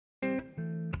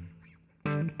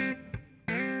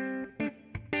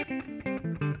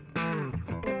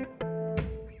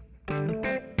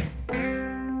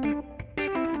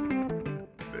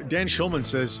Dan Schulman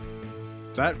says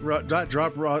that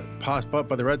drop putt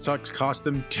by the Red Sox cost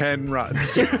them 10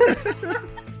 runs.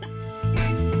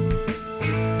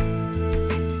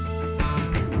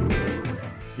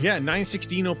 Yeah,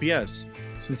 916 OPS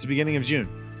since the beginning of June,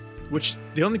 which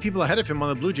the only people ahead of him on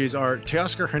the Blue Jays are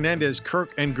Teoscar Hernandez,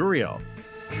 Kirk, and Gurriel.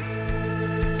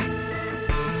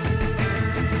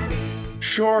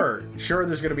 Sure,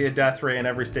 there's going to be a death ray in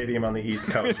every stadium on the East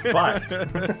Coast,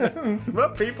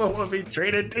 but people will be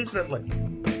treated decently.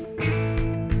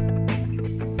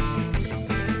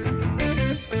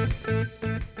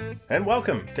 And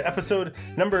welcome to episode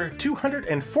number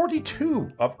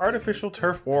 242 of Artificial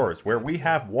Turf Wars, where we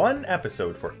have one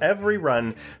episode for every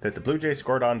run that the Blue Jays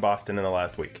scored on Boston in the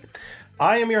last week.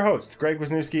 I am your host, Greg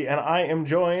Wisniewski, and I am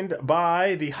joined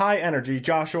by the high-energy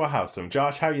Joshua Howsam.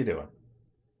 Josh, how you doing?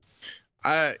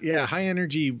 Yeah, high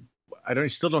energy. I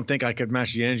still don't think I could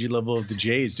match the energy level of the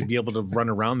Jays to be able to run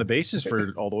around the bases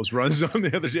for all those runs on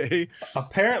the other day.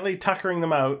 Apparently, tuckering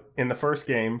them out in the first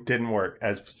game didn't work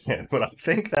as planned, but I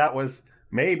think that was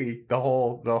maybe the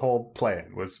whole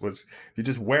plan was you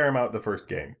just wear them out the first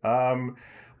game.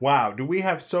 Wow, do we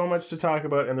have so much to talk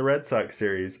about in the Red Sox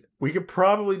series? We could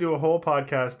probably do a whole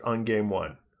podcast on Game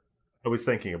 1. I was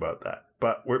thinking about that,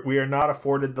 but we are not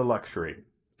afforded the luxury.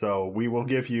 So we will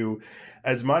give you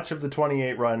as much of the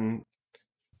 28-run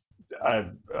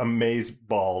amaze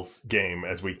balls game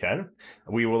as we can.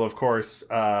 We will, of course,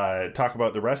 talk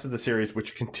about the rest of the series,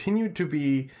 which continued to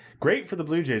be great for the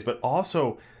Blue Jays, but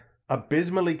also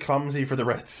abysmally clumsy for the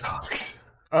Red Sox.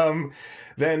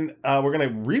 Then we're going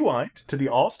to rewind to the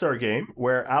All-Star game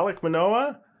where Alek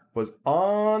Manoah was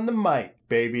on the mic,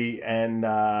 baby, and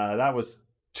that was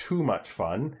too much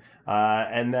fun.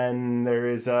 And then there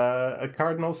is a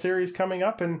Cardinals series coming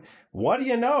up, and what do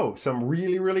you know? Some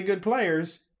really, really good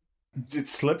players it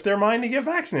slipped their mind to get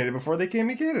vaccinated before they came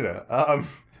to Canada.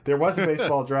 There was a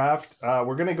baseball draft.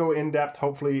 We're going to go in depth,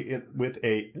 hopefully, with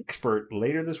an expert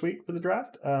later this week for the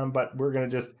draft. But we're going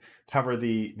to just cover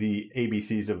the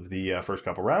ABCs of the first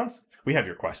couple rounds. We have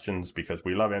your questions because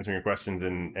we love answering your questions,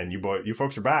 and you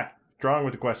folks are back. Strong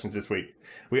with the questions this week.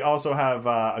 We also have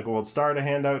a gold star to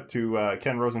hand out to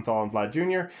Ken Rosenthal and Vlad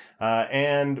Jr.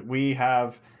 And we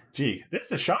have, this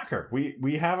is a shocker.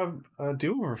 We have a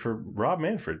do-over for Rob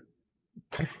Manfred.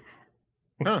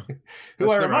 Huh.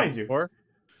 Who I remind you,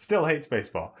 still hates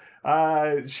baseball.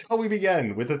 Shall we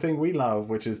begin with the thing we love,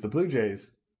 which is the Blue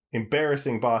Jays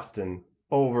embarrassing Boston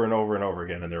over and over and over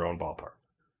again in their own ballpark?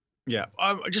 Yeah,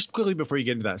 just quickly before you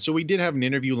get into that. So we did have an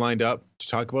interview lined up to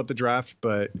talk about the draft,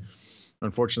 but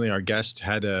unfortunately our guest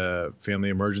had a family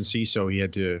emergency, so he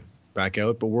had to back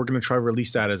out. But we're going to try to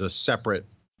release that as a separate,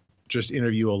 just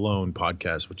interview alone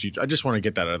podcast, which I just want to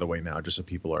get that out of the way now, just so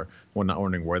people are not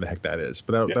wondering where the heck that is.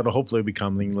 But that'll hopefully be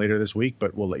coming later this week,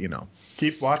 but we'll let you know.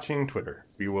 Keep watching Twitter.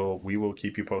 We will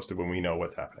keep you posted when we know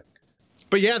what's happening.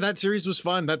 But yeah, that series was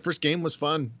fun. That first game was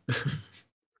fun.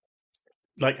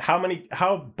 Like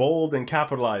how bold and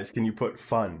capitalized can you put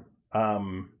fun?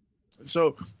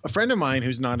 So a friend of mine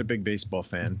who's not a big baseball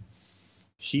fan,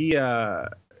 he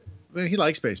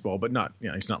likes baseball, but not,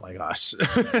 he's not like us.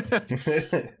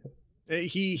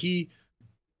 He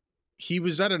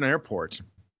was at an airport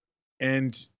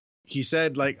and he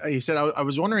said, I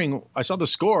was wondering, I saw the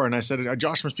score and I said,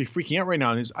 Josh must be freaking out right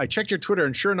now. And I checked your Twitter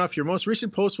and sure enough, your most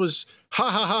recent post was ha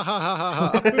ha ha ha ha ha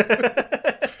ha.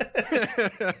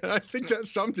 I think that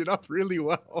summed it up really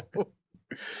well.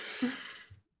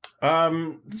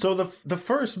 So the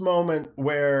first moment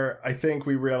where I think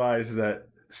we realized that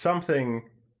something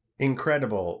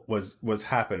incredible was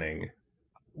happening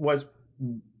was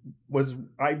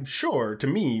I'm sure to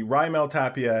me Raimel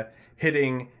Tapia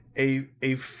hitting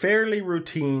a fairly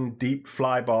routine deep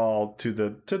fly ball to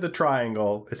the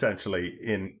triangle essentially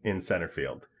in center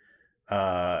field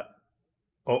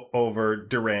over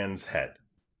Duran's head.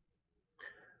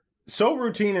 So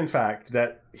routine, in fact,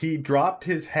 that he dropped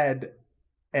his head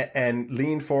and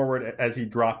leaned forward as he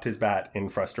dropped his bat in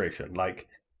frustration. Like,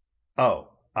 oh,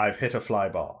 I've hit a fly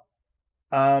ball.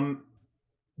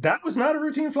 That was not a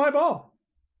routine fly ball.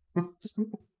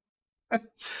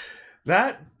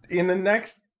 That, in the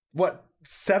next,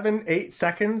 7-8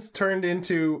 seconds, turned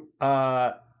into,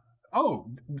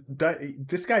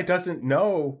 this guy doesn't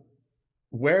know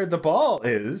where the ball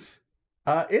is.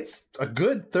 It's a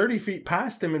good 30 feet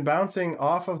past him and bouncing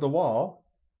off of the wall.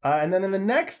 And then in the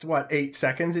next, 8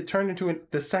 seconds, it turned into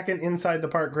the second inside the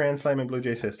park grand slam in Blue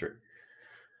Jays history.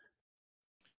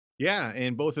 Yeah,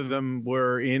 and both of them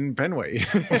were in Fenway,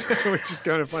 which is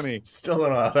kind of funny. Still don't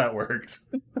know how that works.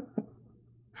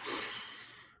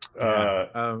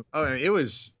 It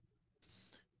was...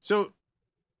 So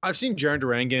I've seen Jaron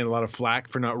Duran getting a lot of flack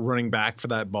for not running back for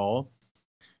that ball.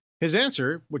 His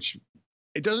answer, which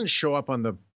it doesn't show up on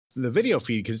the video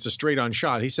feed because it's a straight on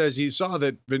shot. He says he saw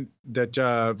that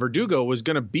Verdugo was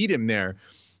going to beat him there,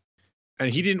 and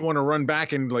he didn't want to run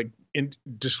back and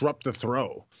disrupt the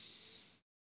throw.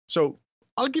 So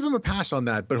I'll give him a pass on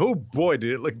that. But oh boy,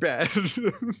 did it look bad.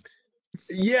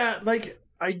 Yeah,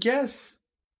 I guess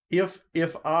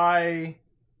if I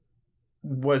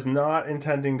was not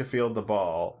intending to field the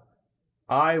ball,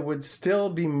 I would still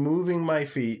be moving my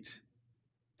feet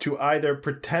to either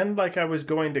pretend like I was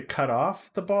going to cut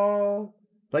off the ball,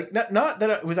 not that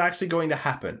it was actually going to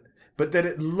happen, but that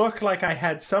it looked like I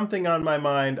had something on my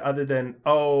mind other than,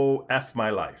 oh, F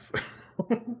my life,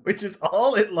 which is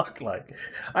all it looked like.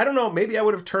 I don't know, maybe I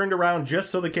would have turned around just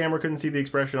so the camera couldn't see the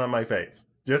expression on my face,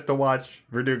 just to watch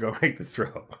Verdugo make the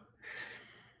throw.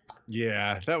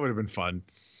 Yeah, that would have been fun.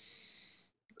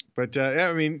 But yeah,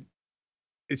 I mean,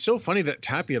 it's so funny that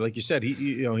Tapia, like you said,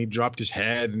 he dropped his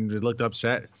head and looked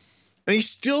upset, and he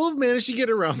still managed to get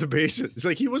around the bases. It's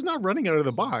like he was not running out of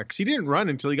the box. He didn't run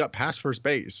until he got past first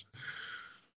base.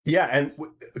 Yeah, and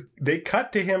they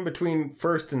cut to him between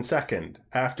first and second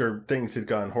after things had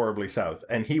gone horribly south,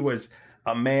 and he was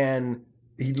a man.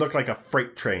 He looked like a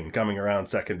freight train coming around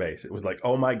second base. It was like,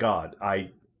 oh my God,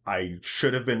 I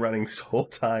should have been running this whole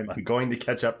time. I'm going to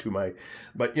catch up to my,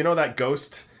 but you know that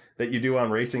ghost that you do on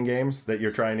racing games that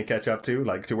you're trying to catch up to,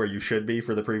 like to where you should be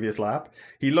for the previous lap.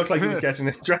 He looked like he was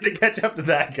trying to catch up to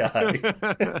that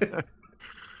guy.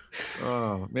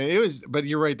 Oh man, it was. But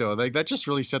you're right though. Like that just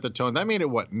really set the tone. That made it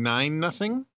what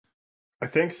 9-0. I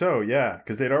think so. Yeah,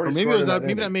 because they'd already. Or maybe it was that.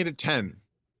 Maybe that made it 10.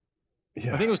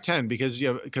 Yeah, I think it was 10 because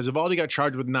Evaldi got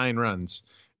charged with 9 runs,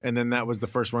 and then that was the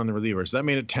first run in the reliever. So that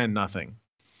made it 10-0.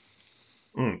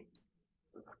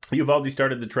 Evaldi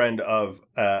started the trend of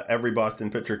every Boston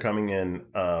pitcher coming in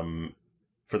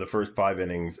for the first 5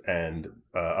 innings and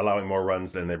allowing more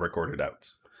runs than they recorded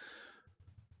outs.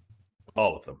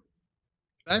 All of them.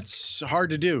 That's hard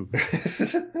to do.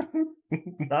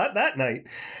 Not that night.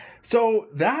 So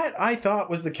that I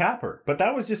thought was the capper, but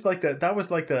that was just like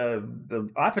the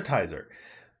appetizer.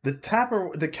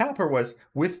 The capper was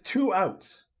with 2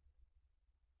 outs,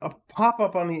 a pop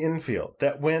up on the infield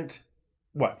that went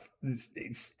what?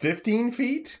 It's 15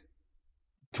 feet,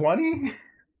 20.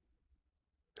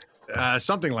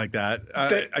 Something like that.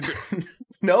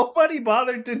 Nobody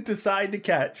bothered to decide to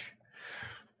catch.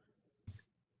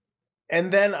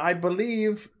 And then I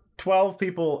believe 12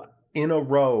 people in a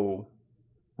row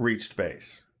reached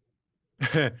base.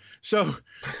 So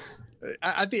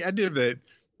at the end of it,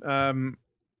 Dan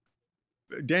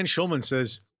Schulman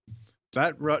says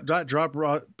that drop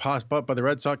pop up by the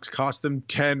Red Sox cost them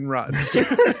 10 runs.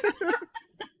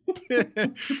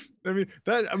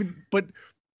 But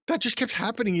that just kept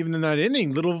happening even in that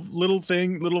inning.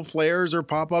 Little flares or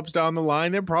pop-ups down the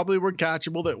line that probably were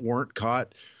catchable that weren't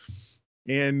caught.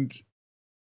 And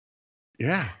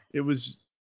yeah, it was.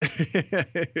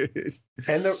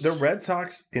 And the Red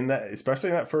Sox in that, especially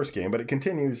in that first game, but it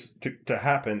continues to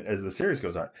happen as the series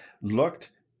goes on, looked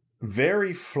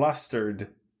very flustered,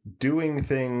 doing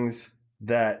things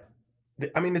that,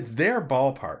 I mean, it's their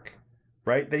ballpark,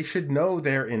 right? They should know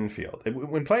their infield.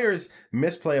 When players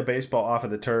misplay a baseball off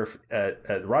of the turf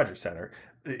at Rogers Center,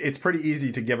 it's pretty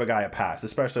easy to give a guy a pass,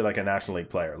 especially like a National League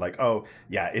player. Like, oh,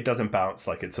 yeah, it doesn't bounce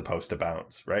like it's supposed to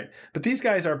bounce, right? But these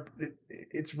guys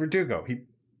it's Verdugo.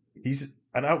 He's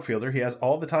an outfielder. He has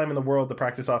all the time in the world to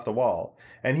practice off the wall.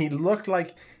 And he looked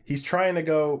like he's trying to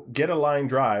go get a line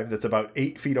drive that's about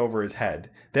 8 feet over his head,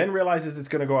 then realizes it's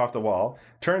going to go off the wall,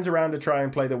 turns around to try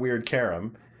and play the weird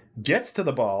carom, gets to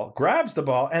the ball, grabs the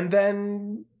ball, and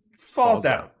then falls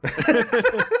down.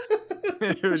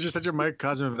 It was just such a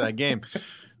microcosm of that game.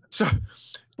 So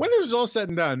when it was all said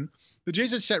and done, the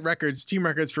Jays had set team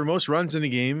records for most runs in a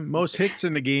game, most hits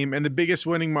in a game, and the biggest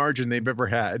winning margin they've ever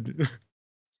had.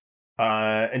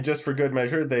 And just for good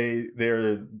measure,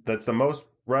 that's the most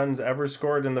runs ever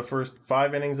scored in the first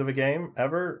 5 innings of a game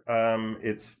ever.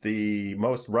 It's the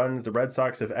most runs the Red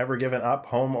Sox have ever given up,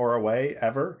 home or away,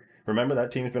 ever. Remember,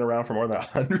 that team's been around for more than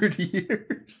 100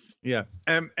 years. Yeah.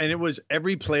 And it was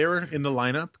every player in the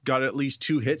lineup got at least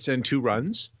 2 hits and 2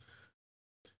 runs.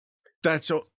 That's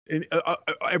so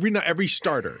every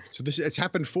starter. So it's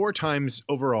happened 4 times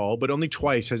overall, but only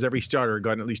twice has every starter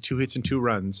gotten at least 2 hits and 2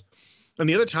 runs. And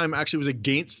the other time actually was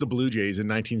against the Blue Jays in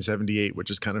 1978,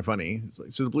 which is kind of funny. It's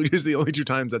like, so the Blue Jays are the only 2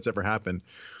 times that's ever happened.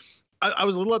 I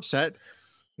was a little upset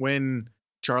when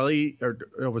Charlie, or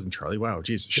it wasn't Charlie. Wow,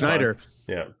 geez, Schneider,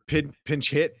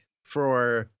 pinch hit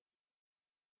for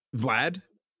Vlad.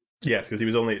 Yes, because he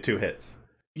was only at 2 hits.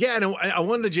 Yeah, and I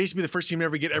wanted the Jays to be the first team to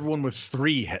ever get everyone with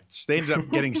 3 hits. They ended up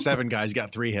getting 7 guys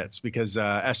got 3 hits because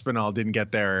Espinal didn't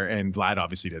get there, and Vlad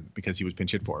obviously didn't because he was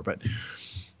pinch hit for. But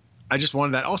I just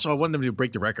wanted that. Also, I wanted them to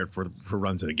break the record for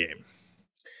runs in a game.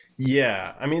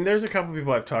 Yeah, I mean, there's a couple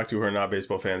people I've talked to who are not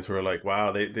baseball fans who are like,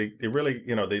 "Wow, they really,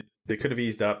 they could have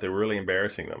eased up. They were really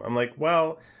embarrassing them." I'm like,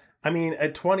 well, I mean,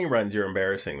 at 20 runs, you're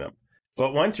embarrassing them,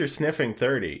 but once you're sniffing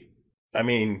 30, I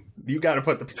mean, you got to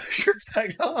put the pressure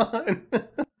back on.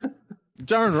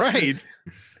 Darn right.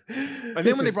 And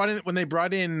then when they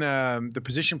brought in the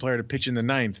position player to pitch in the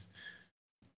 9th,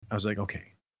 I was like, okay,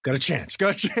 got a chance.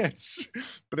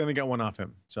 But then they got one off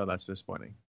him, so that's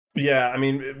disappointing. Yeah, I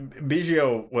mean,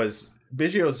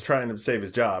 Biggio's trying to save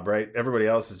his job, right? Everybody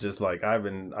else is just like, I've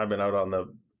been out on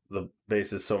the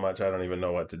bases so much I don't even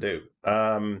know what to do.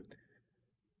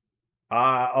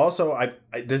 Also,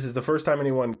 this is the first time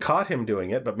anyone caught him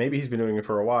doing it, but maybe he's been doing it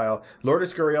for a while.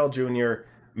 Lourdes Gurriel Jr.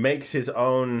 makes his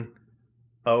own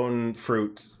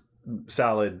fruit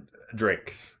salad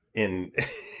drinks in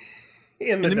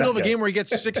the middle of a game where he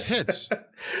gets 6 hits.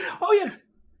 Oh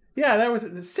yeah, that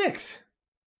was 6.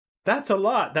 That's a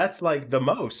lot. That's like the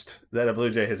most that a Blue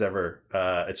Jay has ever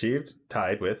achieved,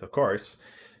 tied with, of course,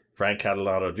 Frank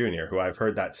Catalano Jr., who I've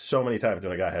heard that so many times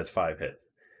when a guy has 5 hits.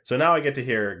 So now I get to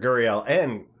hear Gurriel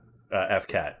and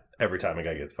FCat every time a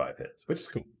guy gets 5 hits, which is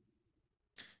cool.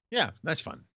 Yeah, that's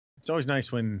fun. It's always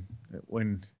nice when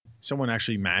someone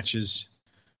actually matches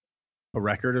a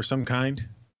record of some kind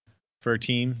for a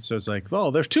team. So it's like,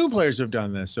 well, there's 2 players who have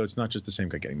done this, so it's not just the same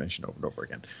guy getting mentioned over and over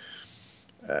again.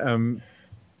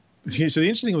 So the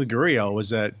interesting thing with Gurriel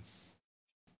was that,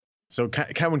 so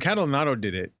when Catalano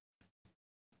did it,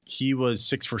 he was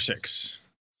 6 for 6.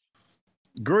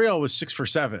 Gurriel was 6 for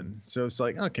 7. So it's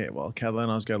like, okay, well,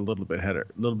 Catalano's got a little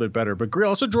bit better, but Gurriel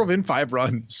also drove in 5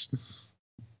 runs.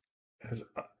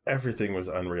 Everything was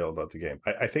unreal about the game.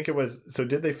 I think it was. So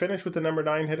did they finish with the number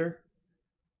 9 hitter?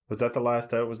 Was that the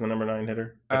last out? Was the number 9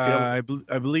 hitter? I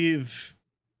believe.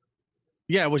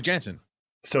 Yeah, it was Jansen.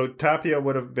 So Tapia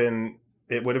would have been.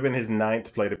 It would have been his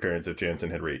 9th plate appearance if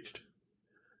Jansen had reached.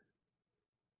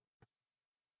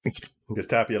 Because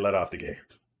Tapia led off the game.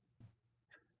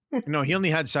 No, he only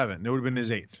had 7. It would have been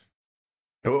his 8th.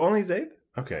 Oh, only his 8th?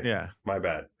 Okay. Yeah. My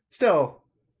bad. Still,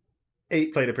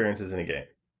 8 plate appearances in a game.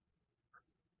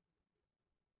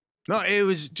 No, it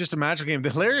was just a magical game. The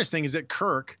hilarious thing is that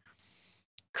Kirk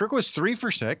was 3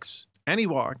 for 6, and he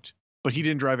walked, but he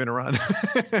didn't drive in a run.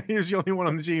 He was the only one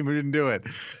on the team who didn't do it.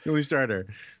 The only starter.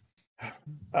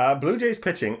 Blue Jays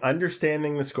pitching,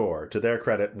 understanding the score, to their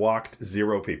credit, walked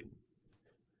 0 people.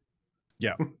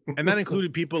 Yeah, and that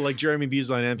included people like Jeremy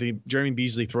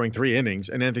Beasley throwing 3 innings,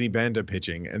 and Anthony Banda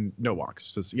pitching, and no walks.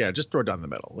 So yeah, just throw it down the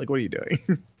middle. Like, what are you doing?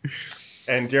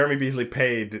 And Jeremy Beasley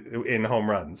paid in home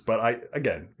runs, but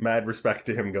again, mad respect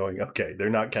to him going, okay,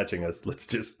 they're not catching us. Let's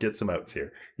just get some outs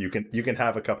here. You can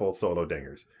have a couple of solo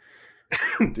dingers.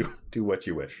 do what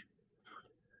you wish.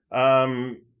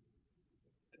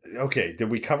 Okay, did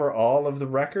we cover all of the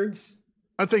records?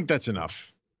 I think that's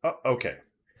enough. Oh, okay.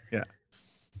 Yeah.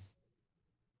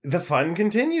 The fun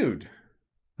continued.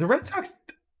 The Red Sox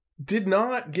did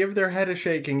not give their head a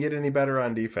shake and get any better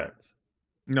on defense.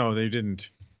 No, they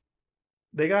didn't.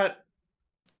 There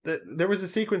was a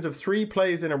sequence of 3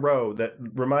 plays in a row that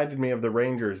reminded me of the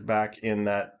Rangers back in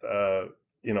that, the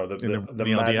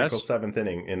magical 7th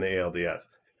inning in the ALDS,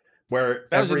 where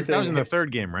that was in the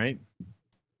 3rd game, right?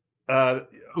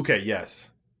 Okay, yes,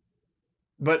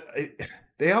 but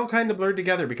they all kind of blurred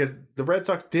together because the Red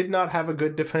Sox did not have a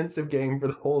good defensive game for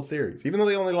the whole series, even though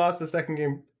they only lost the second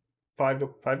game 5-1,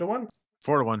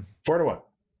 4-1, 4-1.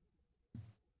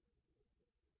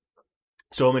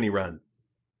 So many runs.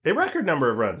 A record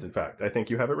number of runs, in fact. I think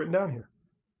you have it written down here.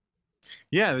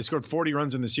 Yeah, they scored 40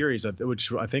 runs in the series,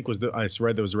 which I think I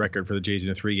read that was a record for the Jays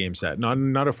in a 3-game set. Not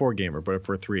a 4-gamer, but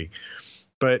for a 3.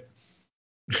 But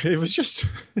it was just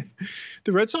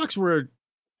the Red Sox were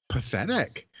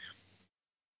pathetic.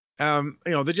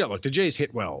 The Jays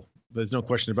hit well. There's no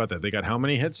question about that. They got how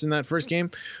many hits in that first game?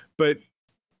 But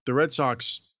the Red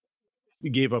Sox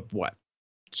gave up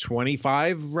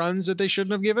 25 runs that they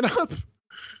shouldn't have given up?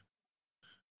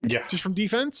 Yeah. Just from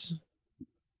defense?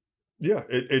 Yeah,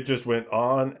 it just went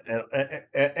on.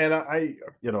 And I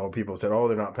people said, oh,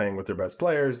 they're not playing with their best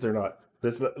players. They're not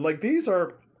these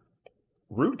are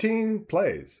routine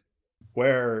plays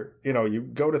where, you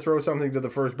go to throw something to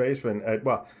the first baseman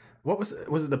was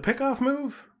it the pickoff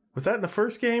move? Was that in the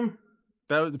first game?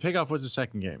 The pickoff was the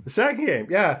second game. The second game,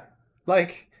 yeah.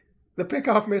 The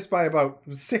pickoff missed by about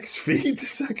 6 feet, the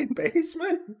second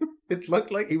baseman. It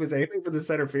looked like he was aiming for the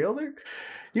center fielder.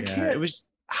 You can't.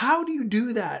 how do you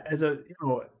do that as an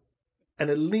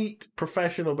elite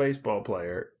professional baseball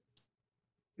player,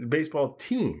 baseball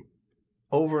team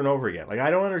over and over again? Like,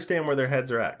 I don't understand where their heads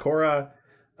are at. Cora,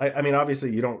 I mean,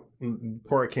 obviously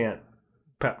Cora can't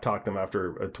pep talk them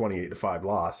after a 28-5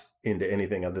 loss into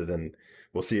anything other than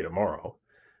we'll see you tomorrow.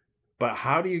 But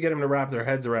how do you get them to wrap their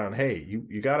heads around, hey,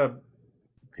 you gotta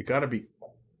be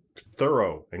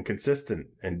thorough and consistent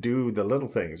and do the little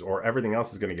things, or everything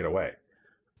else is going to get away.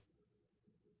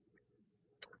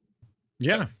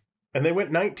 Yeah. And they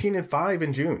went 19-5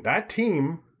 in June. That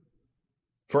team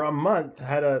for a month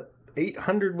had a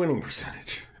 800 winning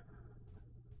percentage.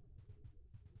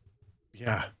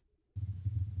 Yeah.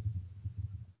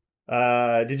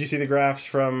 Did you see the graphs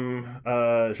from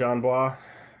Jean Bois?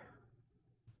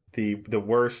 The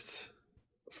worst,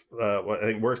 I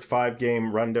think worst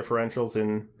 5-game run differentials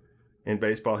in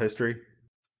baseball history.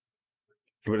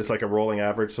 But it's like a rolling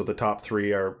average, so the top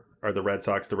 3 are the Red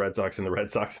Sox, and the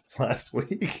Red Sox last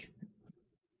week.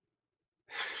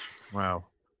 Wow.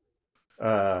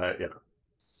 Yeah.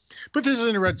 But this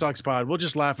isn't a Red Sox pod. We'll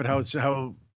just laugh at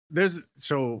how there's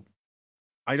so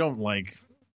I don't like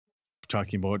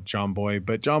talking about John Boy,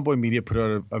 but John Boy Media put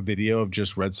out a video of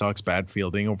just Red Sox bad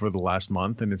fielding over the last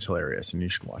month, and it's hilarious, and you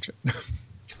should watch it.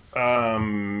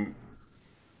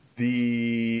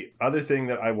 The other thing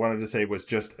that I wanted to say was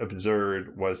just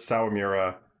absurd was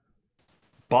Sawamura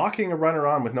balking a runner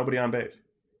on with nobody on base.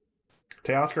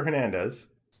 Teoscar Hernandez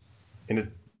in a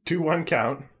 2-1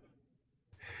 count.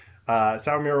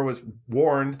 Sawamura was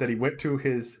warned that he went to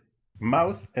his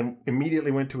mouth and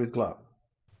immediately went to his glove.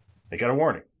 He got a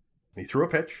warning. He threw a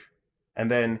pitch,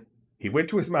 and then he went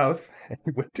to his mouth and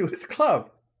he went to his glove.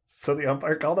 So the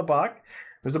umpire called a balk.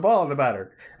 There's a ball on the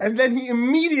batter. And then he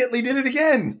immediately did it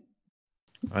again.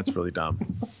 That's really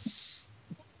dumb.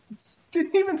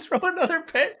 Didn't even throw another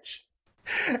pitch.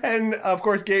 And, of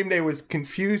course, game day was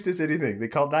confused as anything. They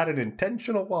called that an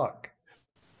intentional walk,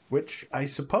 which I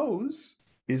suppose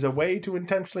is a way to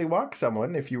intentionally walk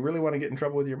someone if you really want to get in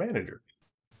trouble with your manager.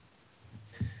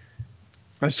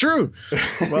 That's true.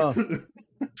 Well,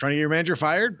 trying to get your manager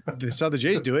fired? They saw the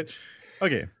Jays do it.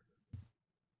 Okay.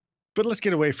 But let's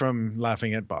get away from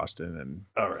laughing at Boston. And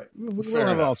all right. We'll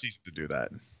have all season to do that.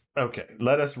 Okay.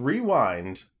 Let us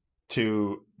rewind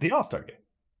to the All-Star game.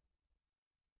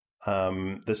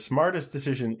 The smartest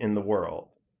decision in the world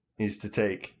is to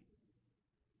take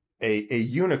a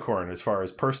unicorn as far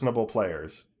as personable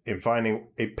players in finding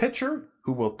a pitcher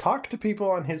who will talk to people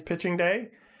on his pitching day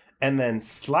and then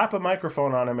slap a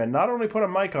microphone on him and not only put a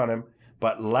mic on him,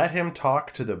 but let him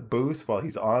talk to the booth while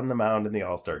he's on the mound in the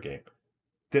All-Star game.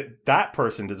 That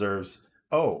person deserves,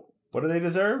 what do they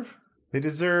deserve? They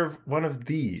deserve one of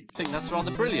these. I think that's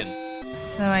rather brilliant.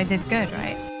 So I did good,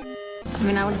 right? I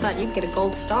mean, I would have thought you'd get a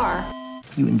gold star.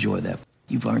 You enjoy that.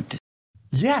 You've earned it.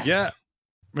 Yes. Yeah.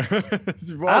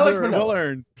 well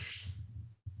earned.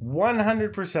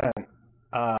 100%.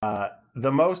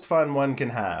 The most fun one can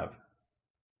have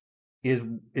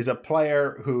is a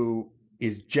player who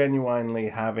is genuinely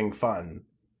having fun.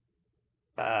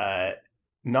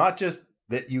 Not just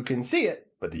that you can see it,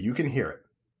 but that you can hear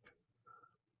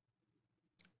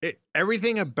it.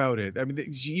 Everything about it. I mean,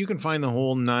 you can find the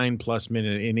whole 9+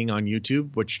 minute inning on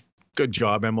YouTube, which good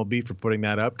job MLB for putting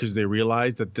that up because they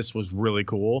realized that this was really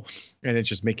cool and it's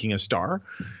just making a star.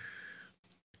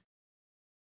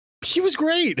 He was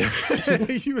great.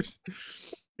 He was,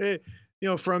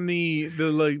 from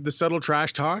the subtle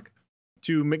trash talk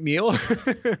to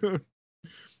McNeil.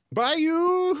 Bye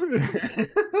you.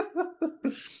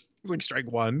 It's like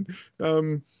strike one.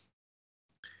 And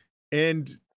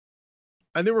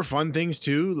there were fun things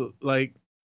too. Like,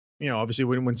 obviously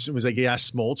when it was like, he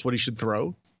asked Smoltz what he should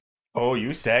throw. Oh,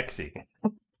 you sexy.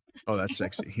 Oh, that's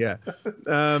sexy. Yeah.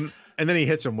 And then he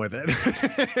hits him with it.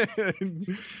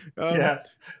 Yeah.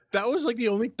 That was the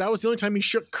only time he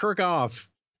shook Kirk off.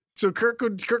 So Kirk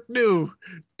knew,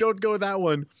 don't go with that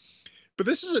one. But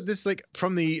this like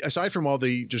aside from all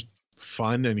the just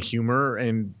fun and humor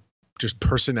and just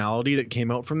personality that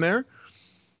came out from there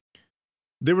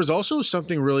was also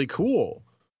something really cool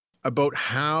about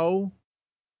how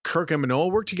Kirk and Manoah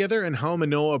work together and how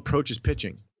Manoah approaches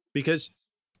pitching, because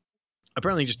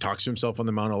apparently he just talks to himself on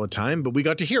the mound all the time, but we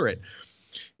got to hear it.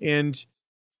 And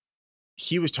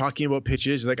he was talking about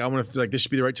pitches like, I want to, like, this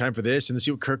should be the right time for this, and to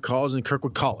see what Kirk calls, and Kirk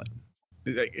would call it.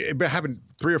 It happened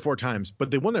 3 or 4 times, but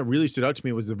the one that really stood out to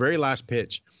me was the very last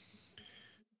pitch.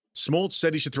 Smoltz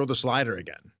said he should throw the slider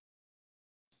again.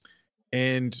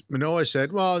 And Manoah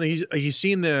said, well, he's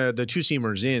seen the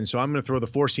 2-seamers in, so I'm going to throw the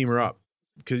 4-seamer up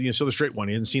because, so the straight one,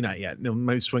 he hasn't seen that yet. He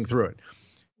might swing through it.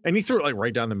 And he threw it like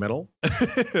right down the middle.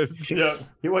 Yeah.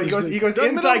 Well, he He's goes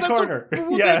like, inside corner.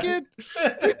 We'll Yeah. take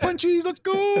it. Punchies, let's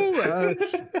go.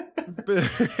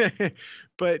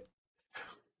 But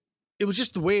it was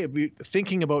just the way of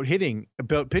thinking about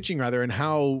pitching rather, and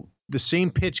how the same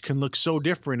pitch can look so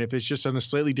different if it's just on a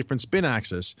slightly different spin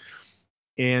axis.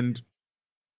 And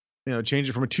change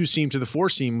it from a 2-seam to the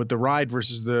 4-seam with the ride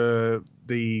versus the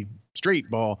straight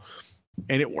ball,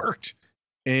 and it worked.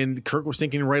 And Kirk was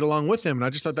thinking right along with him, and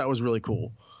I just thought that was really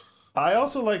cool. I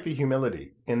also like the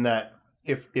humility in that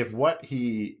if what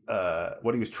he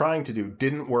was trying to do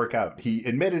didn't work out, he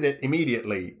admitted it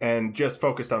immediately and just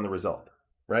focused on the result.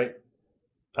 Right?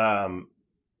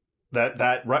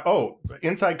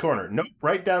 Inside corner, nope,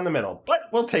 right down the middle, but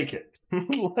we'll take it.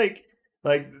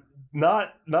 like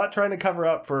not trying to cover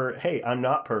up for, hey, I'm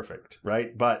not perfect,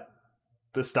 right? But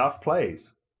the stuff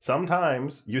plays.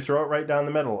 Sometimes you throw it right down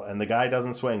the middle and the guy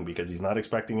doesn't swing because he's not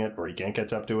expecting it, or he can't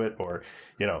catch up to it, or,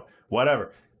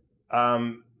 whatever.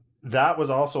 That was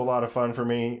also a lot of fun for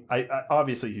me. I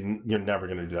obviously, you're never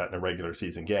going to do that in a regular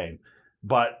season game,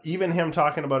 but even him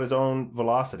talking about his own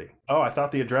velocity. Oh, I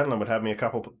thought the adrenaline would have me a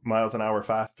couple miles an hour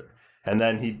faster. And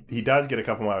then he does get a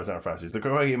couple miles an hour faster. He's like,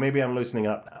 oh, maybe I'm loosening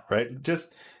up now, right?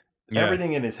 Just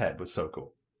everything in his head was so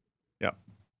cool. Yeah.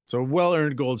 So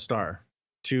well-earned gold star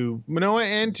to Manoah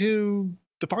and to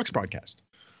the Fox broadcast.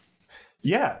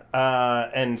 Yeah.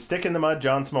 And Stick in the Mud,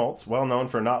 John Smoltz, well known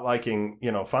for not liking,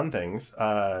 fun things,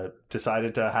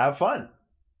 decided to have fun.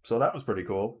 So that was pretty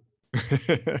cool.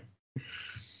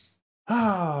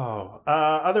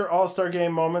 Other All-Star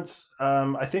game moments.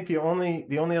 I think the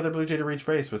only other Blue Jay to reach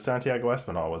base was Santiago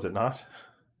Espinal, was it not?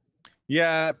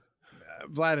 Yeah.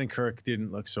 Vlad and Kirk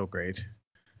didn't look so great,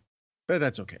 but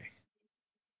that's okay.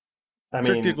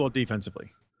 Kirk did well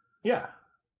defensively. Yeah.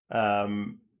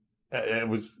 It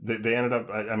was, they ended up,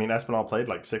 Espinal played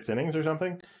like 6 innings or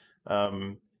something.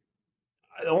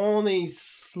 Only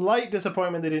slight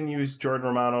disappointment they didn't use Jordan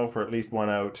Romano for at least 1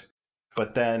 out.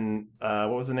 But then, what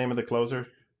was the name of the closer?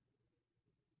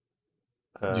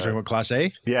 You talking about Class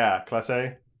A? Yeah, Class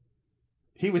A.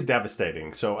 He was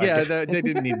devastating. So they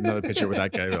didn't need another pitcher with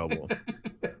that guy available.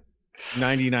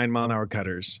 99-mile-an-hour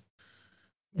cutters.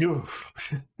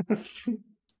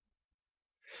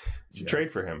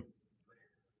 Trade for him.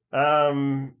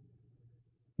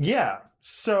 Yeah.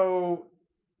 So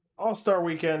All-Star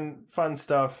Weekend, fun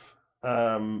stuff.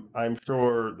 I'm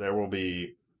sure there will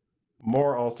be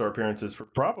more All-Star appearances for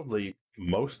probably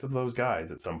most of those guys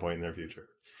at some point in their future.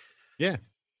 Yeah.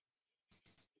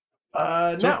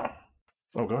 Now.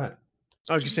 Oh, go ahead.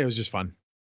 I was gonna say it was just fun.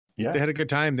 Yeah. They had a good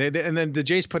time. They and then the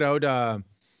Jays put out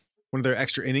one of their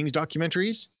extra innings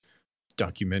documentaries.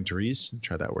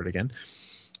 Try that word again.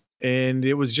 And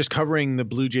it was just covering the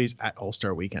Blue Jays at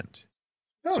All-Star Weekend.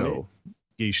 So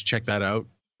you should check that out.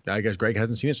 I guess Greg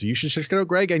hasn't seen it, so you should check it out,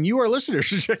 Greg. And you, our listeners,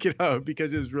 should check it out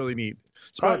because it was really neat.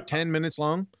 It's about 10 minutes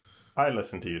long. I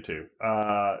listened to you too.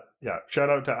 Yeah. Shout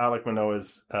out to Alec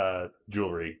Manoah's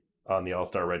jewelry on the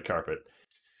All-Star red carpet.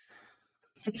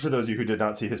 For those of you who did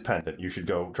not see his pendant, you should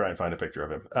go try and find a picture of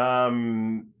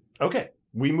him. Okay.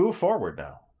 We move forward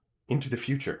now into the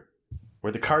future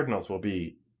where the Cardinals will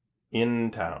be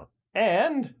in town.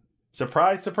 And,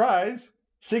 surprise, surprise,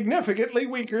 significantly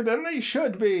weaker than they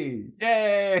should be.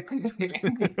 Yay!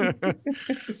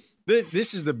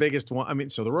 This is the biggest one.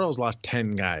 So the Royals lost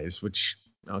 10 guys, which,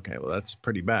 okay, well, that's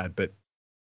pretty bad. But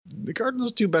the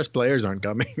Cardinals' 2 best players aren't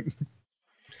coming.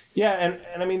 Yeah,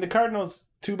 and the Cardinals'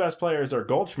 2 best players are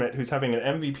Goldschmidt, who's having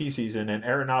an MVP season, and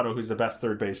Arenado, who's the best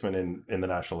third baseman in the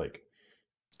National League.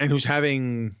 And who's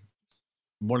having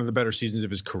one of the better seasons of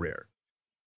his career.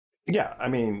 Yeah,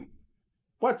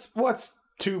 what's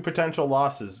 2 potential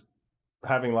losses,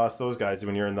 having lost those guys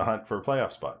when you're in the hunt for a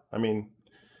playoff spot?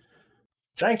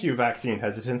 Thank you, vaccine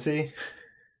hesitancy.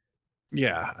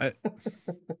 Yeah.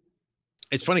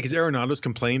 It's funny because Arenado's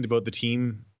complained about the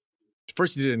team.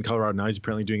 First he did it in Colorado, now he's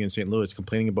apparently doing it in St. Louis,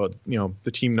 complaining about,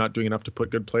 the team not doing enough to put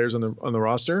good players on the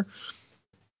roster.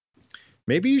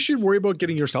 Maybe you should worry about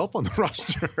getting yourself on the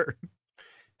roster.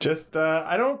 Just,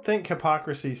 I don't think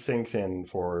hypocrisy sinks in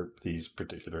for these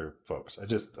particular folks. I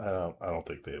don't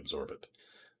think they absorb it.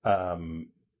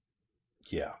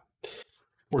 Yeah,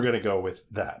 we're going to go with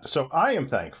that. So I am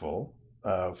thankful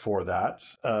for that,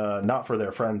 not for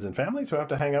their friends and families who have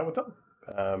to hang out with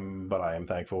them, but I am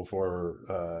thankful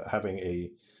for having a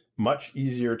much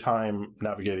easier time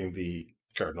navigating the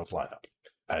Cardinals lineup,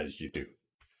 as you do.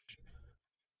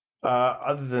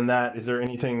 Other than that, is there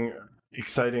anything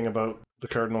exciting about the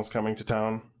Cardinals coming to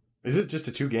town? Is it just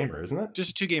a 2-gamer, isn't it?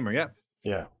 Just a 2-gamer, yeah.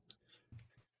 Yeah.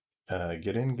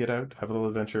 Get in, get out, have a little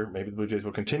adventure. Maybe the Blue Jays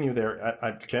will continue their,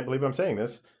 I can't believe I'm saying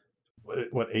this,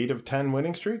 what, 8 of 10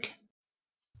 winning streak?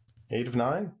 8 of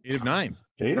 9? 8 of 9.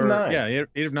 8 of 9. Yeah,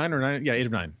 8 of 9 or 9. Yeah, 8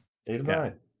 of 9. 8 of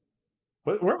 9.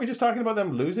 Weren't we just talking about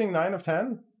them losing 9 of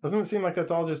 10? Doesn't it seem like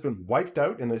that's all just been wiped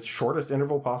out in the shortest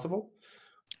interval possible?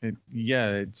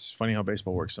 It's funny how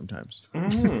baseball works sometimes.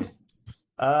 Mm-hmm.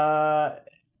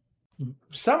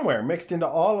 Somewhere mixed into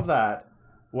all of that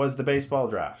was the baseball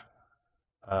draft.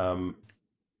 Do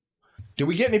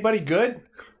we get anybody good?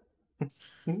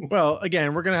 Well,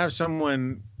 again, we're going to have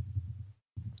someone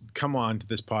come on to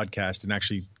this podcast and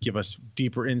actually give us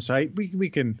deeper insight. We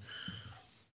can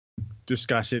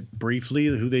discuss it briefly,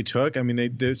 who they took. I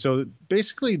mean, so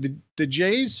basically the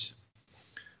Jays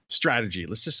strategy,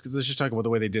 let's just talk about the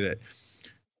way they did it.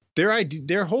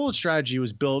 Their whole strategy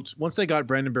was built once they got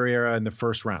Brandon Barriera in the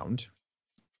first round.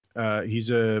 He's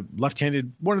a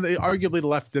left-handed,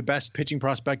 arguably the best pitching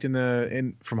prospect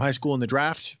from high school in the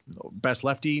draft. Best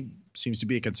lefty, seems to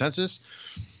be a consensus.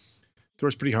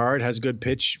 Throws pretty hard, has a good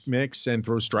pitch mix, and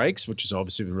throws strikes, which is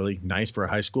obviously really nice for a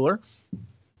high schooler.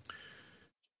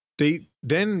 They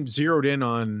then zeroed in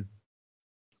on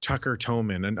Tucker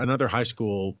Toman, another high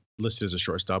school listed as a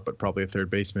shortstop, but probably a third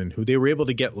baseman, who they were able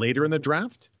to get later in the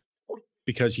draft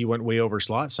because he went way over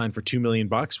slot, signed for $2 million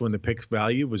when the pick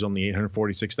value was only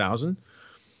 $846,000.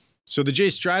 So the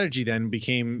Jays' strategy then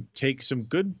became take some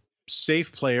good,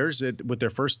 safe players with their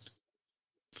first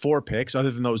 4 picks,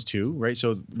 other than those 2, right?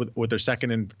 So with their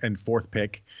second and fourth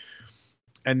pick,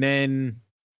 and then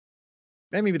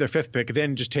maybe their 5th pick,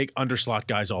 then just take underslot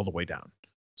guys all the way down,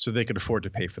 so they could afford to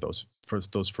pay for those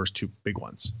first 2 big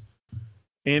ones.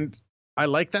 And I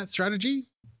like that strategy.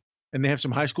 And they have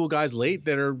some high school guys late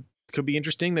that could be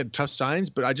interesting, that tough signs,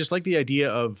 but I just like the idea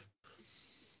of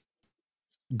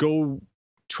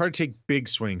try to take big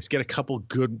swings, get a couple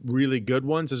really good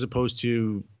ones, as opposed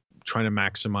to trying to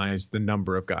maximize the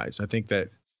number of guys. I think that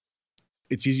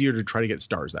it's easier to try to get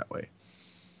stars that way.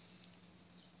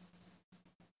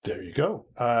 There you go.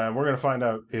 We're going to find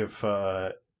out if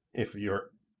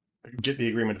you're get the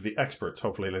agreement of the experts,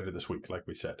 hopefully later this week, like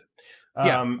we said.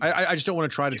 I just don't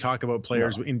want to try to talk about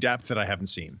players in depth that I haven't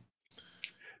seen.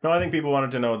 No, I think people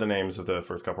wanted to know the names of the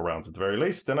first couple rounds at the very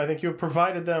least, and I think you have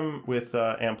provided them with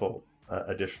ample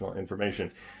additional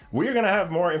information. We're going to have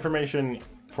more information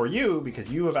for you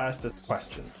because you have asked us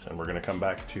questions, and we're going to come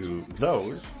back to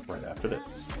those right after this.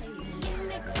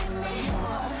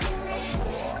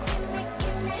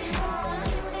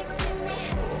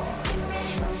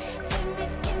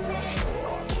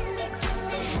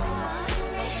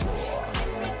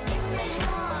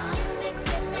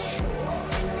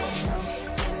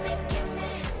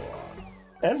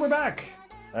 And we're back.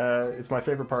 It's my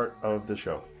favorite part of the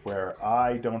show, where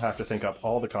I don't have to think up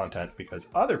all the content because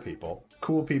other people,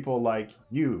 cool people like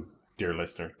you, dear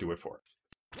listener, do it for us.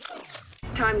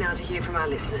 Time now to hear from our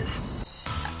listeners.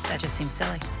 That just seems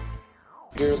silly.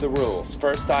 Here are the rules.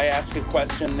 First I ask a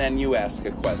question, then you ask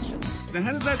a question. Now,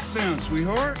 how does that sound,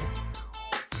 sweetheart?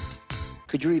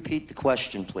 Could you repeat the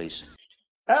question, please?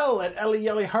 Elle at Ellie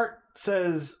Yelly Hart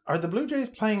says, are the Blue Jays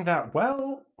playing that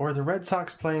well, or are the Red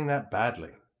Sox playing that badly?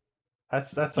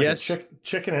 That's like yes. a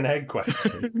chicken and egg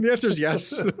question. The answer is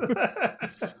yes.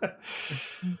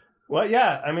 Well,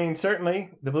 yeah, I mean, certainly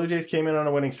the Blue Jays came in on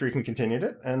a winning streak and continued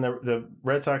it, and the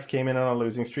Red Sox came in on a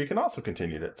losing streak and also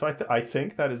continued it. So I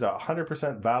think that is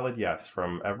 100% valid yes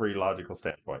from every logical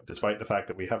standpoint, despite the fact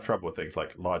that we have trouble with things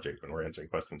like logic when we're answering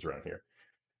questions around here.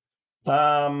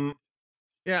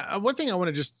 Yeah, one thing I want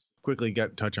to just quickly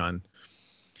touch on.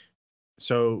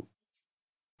 So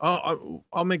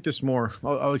I'll make this more.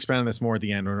 I'll expand on this more at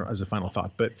the end or as a final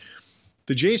thought. But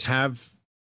the Jays have,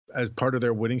 as part of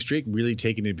their winning streak, really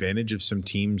taken advantage of some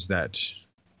teams that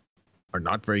are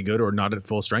not very good or not at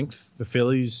full strength. The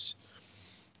Phillies,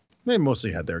 they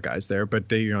mostly had their guys there, but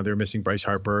they're missing Bryce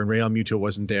Harper and Real Muto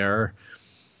wasn't there.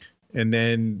 And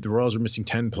then the Royals were missing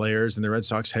 10 players, and the Red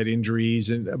Sox had injuries,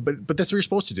 but that's what you're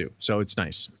supposed to do. So it's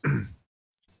nice.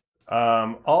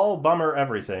 All bummer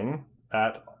everything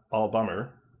at all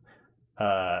bummer.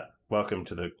 Welcome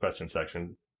to the question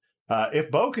section.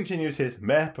 If Bo continues his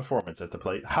meh performance at the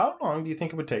plate, how long do you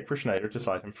think it would take for Schneider to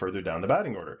slide him further down the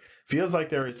batting order? Feels like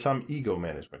there is some ego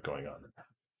management going on there.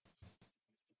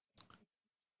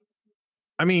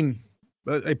 I mean,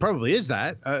 it probably is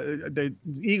that. The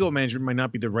ego management might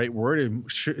not be the right word.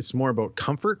 It's more about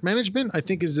comfort management, I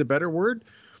think, is a better word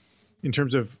in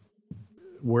terms of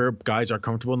where guys are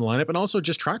comfortable in the lineup and also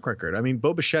just track record. I mean,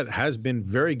 Bo Bichette has been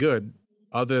very good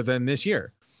other than this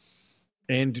year.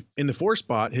 And in the 4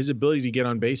 spot, his ability to get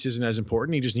on base isn't as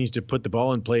important. He just needs to put the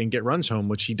ball in play and get runs home,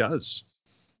 which he does.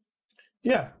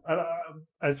 Yeah.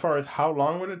 As far as how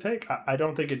long would it take, I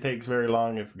don't think it takes very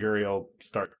long if Guriel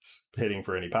starts hitting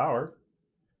for any power.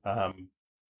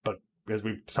 But as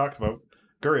we've talked about,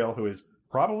 Guriel, who is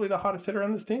probably the hottest hitter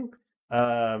on this team,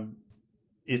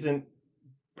 isn't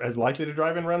as likely to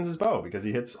drive in runs as Bo because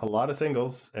he hits a lot of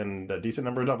singles and a decent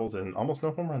number of doubles and almost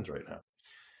no home runs right now.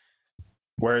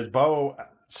 Whereas Bo,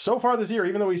 so far this year,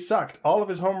 even though he sucked, all of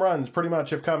his home runs pretty much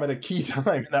have come at a key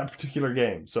time in that particular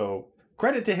game. So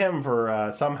credit to him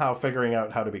for somehow figuring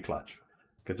out how to be clutch,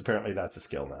 because apparently that's a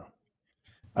skill now.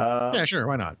 Yeah, sure.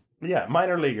 Why not? Yeah,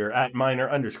 minor leaguer at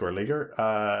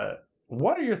minor_leaguer.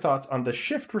 What are your thoughts on the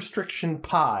shift restriction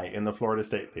pie in the Florida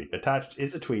State League? Attached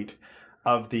is a tweet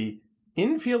of the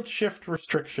infield shift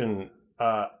restriction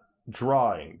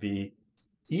drawing.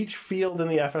 Each field in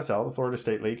the FSL, the Florida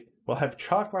State League, will have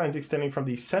chalk lines extending from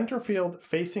the center field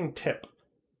facing tip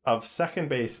of second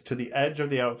base to the edge of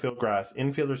the outfield grass.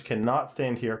 Infielders cannot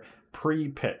stand here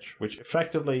pre-pitch, which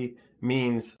effectively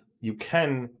means you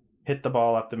can hit the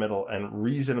ball up the middle and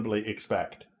reasonably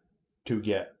expect to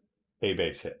get a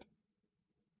base hit.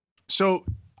 So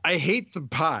I hate the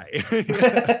pie.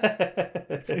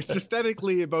 It's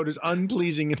aesthetically about as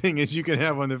unpleasing a thing as you can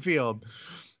have on the field.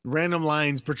 Random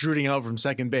lines protruding out from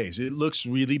second base. It looks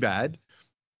really bad.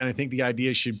 And I think the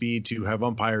idea should be to have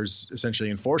umpires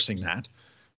essentially enforcing that,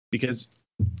 because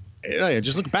it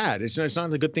just looks bad. It's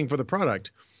not a good thing for the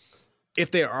product.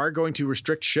 If they are going to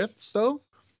restrict shifts, though,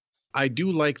 I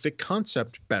do like the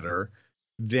concept better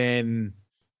than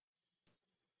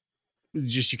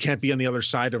just you can't be on the other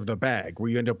side of the bag where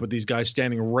you end up with these guys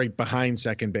standing right behind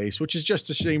second base, which is just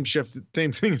the same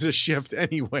thing as a shift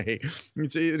anyway.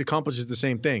 It accomplishes the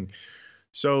same thing.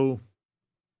 So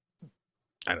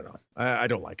I don't know. I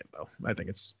don't like it though. I think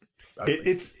it's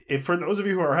for those of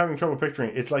you who are having trouble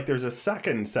picturing, it's like there's a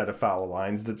second set of foul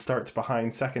lines that starts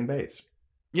behind second base.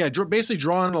 Yeah, basically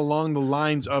drawn along the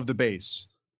lines of the base.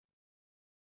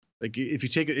 Like if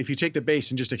you take the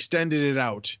base and just extended it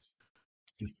out,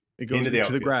 it goes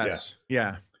into the grass.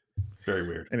 Yeah. It's very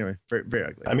weird. Anyway, very, very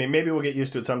ugly. I mean, maybe we'll get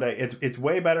used to it someday. It's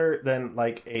way better than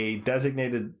like a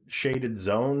designated shaded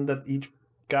zone that each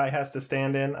guy has to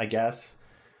stand in, I guess.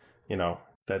 You know,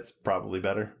 that's probably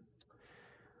better.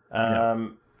 You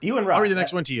and Ross. I'll read the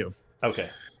next one to you. Okay.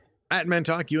 At Men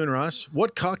Talk, you and Ross,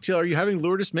 what cocktail are you having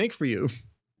Lourdes make for you?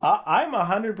 I'm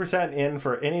 100% in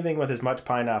for anything with as much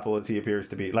pineapple as he appears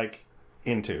to be, like,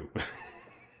 into.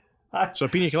 So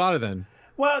pina colada then?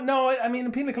 Well, no, I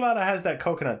mean, pina colada has that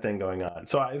coconut thing going on.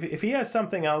 So if he has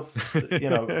something else, if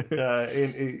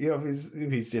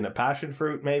he's in a passion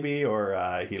fruit maybe,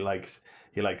 or he likes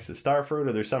the star fruit,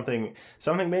 or there's something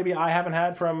maybe I haven't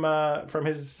had from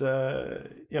his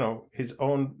his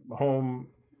own home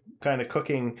kind of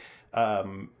cooking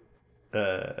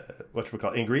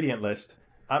ingredient list.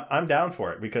 I'm down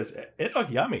for it because it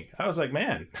looked yummy. I was like,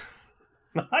 man,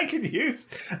 I could use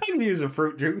a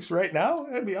fruit juice right now.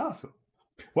 It'd be awesome.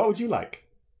 What would you like?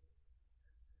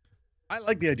 I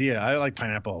like the idea. I like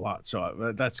pineapple a lot,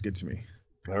 so that's good to me.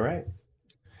 All right.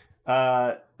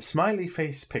 Smiley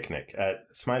Face Picnic at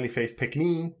Smiley Face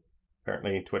Picnic.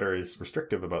 Apparently, Twitter is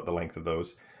restrictive about the length of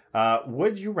those.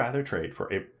 Would you rather trade for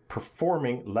a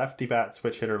performing lefty bat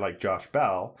switch hitter like Josh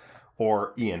Bell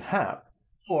or Ian Happ,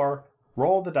 or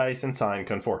roll the dice and sign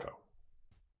Conforto?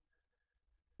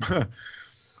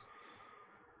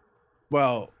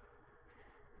 Well,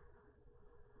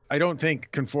 I don't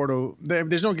think Conforto.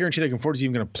 There's no guarantee that Conforto's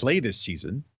even going to play this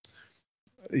season.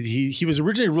 He was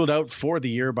originally ruled out for the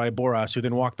year by Boras, who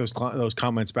then walked those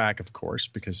comments back, of course,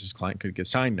 because his client could get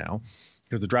signed now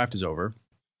because the draft is over.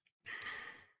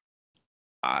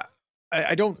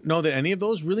 I don't know that any of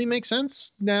those really make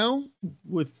sense now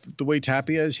with the way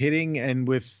Tapia is hitting and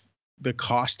with the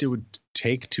cost it would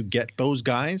take to get those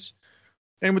guys,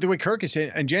 and with the way Kirk is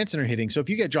hitting and Jansen are hitting. So if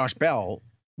you get Josh Bell,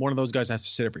 one of those guys has to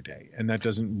sit every day, and that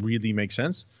doesn't really make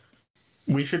sense.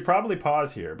 We should probably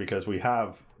pause here because we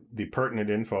have the pertinent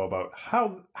info about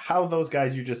how those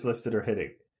guys you just listed are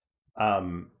hitting.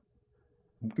 Well,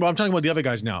 I'm talking about the other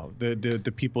guys now,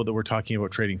 the people that we're talking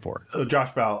about trading for.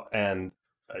 Josh Bell and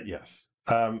yes.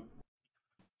 But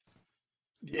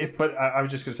I was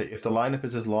just going to say, if the lineup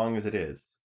is as long as it is,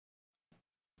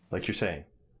 like you're saying,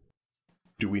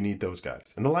 do we need those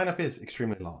guys? And the lineup is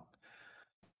extremely long.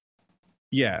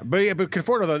 Yeah, but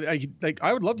Conforto, though,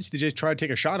 I would love to see the Jays try to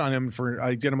take a shot on him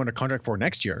get him under contract for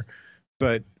next year,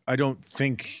 but I don't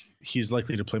think he's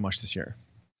likely to play much this year.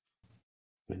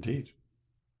 Indeed.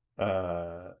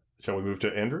 Shall we move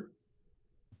to Andrew?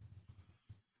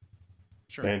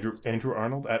 Sure. Andrew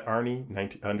Arnold at Arnie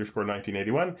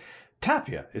 _1981.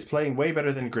 Tapia is playing way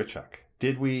better than Grichuk.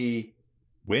 Did we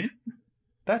win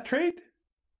that trade?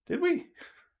 Did we?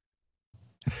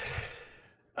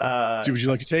 Would you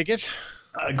like to take it?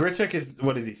 Grichuk is,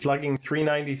 what is he, slugging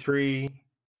 393?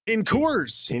 In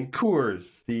Coors. In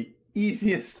Coors, the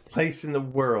easiest place in the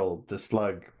world to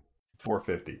slug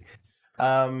 450.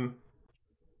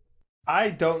 I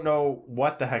don't know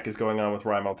what the heck is going on with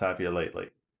Raimel Tapia lately.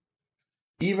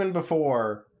 Even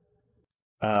before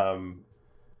the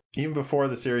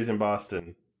series in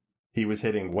Boston, he was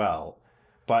hitting well.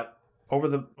 But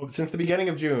since the beginning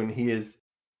of June, his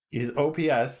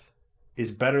OPS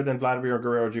is better than Vladimir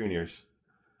Guerrero Jr.'s.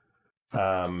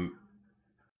 And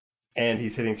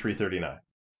he's hitting 339.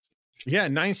 Yeah,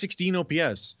 916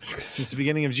 OPS since the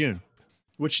beginning of June.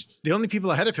 Which the only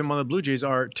people ahead of him on the Blue Jays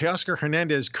are Teoscar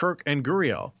Hernandez, Kirk, and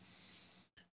Gurriel.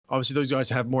 Obviously, those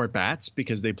guys have more at-bats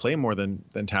because they play more than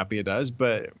Tapia does,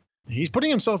 but he's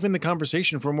putting himself in the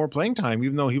conversation for more playing time,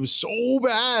 even though he was so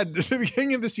bad at the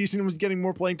beginning of the season and was getting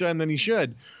more playing time than he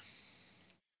should.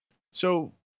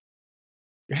 So,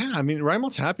 yeah, I mean,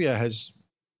 Raimel Tapia has...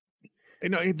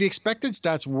 the expected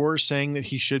stats were saying that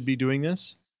he should be doing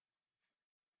this,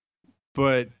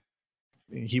 but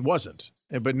he wasn't.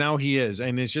 But now he is,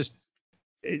 and it's just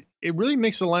it really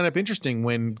makes the lineup interesting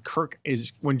when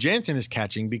Jansen is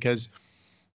catching, because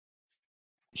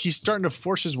he's starting to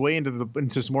force his way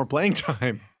into some more playing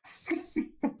time.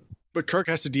 But Kirk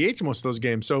has to DH most of those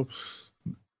games, so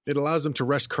it allows them to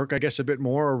rest Kirk, I guess, a bit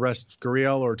more, or rest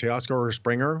Gurriel or Teoscar or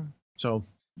Springer. So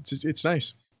it's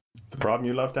nice. It's the problem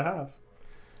you love to have.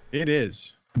 It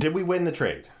is. Did we win the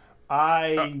trade?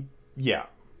 Yeah.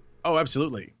 Oh,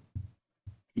 absolutely.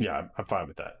 Yeah, I'm fine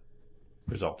with that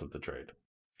result of the trade.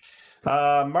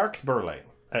 Marks Burley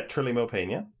at Trilimo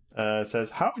Pena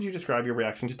says, how would you describe your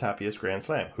reaction to Tapia's grand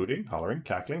slam? Hooting, hollering,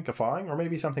 cackling, guffawing, or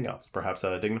maybe something else? Perhaps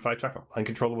a dignified chuckle,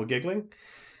 uncontrollable giggling?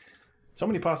 So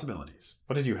many possibilities.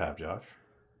 What did you have, Josh?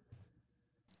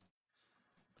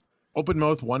 Open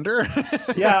mouth wonder?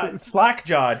 Yeah,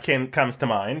 slack-jawed comes to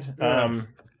mind.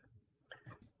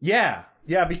 Yeah,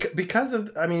 because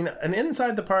of, I mean, an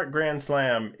inside the park grand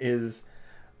slam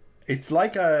it's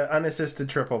like a unassisted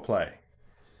triple play.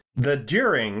 The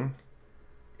during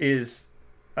is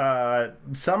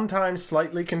sometimes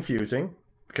slightly confusing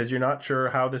because you're not sure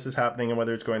how this is happening and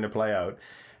whether it's going to play out.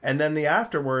 And then the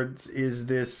afterwards is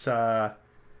this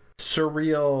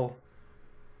surreal,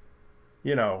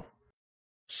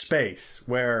 space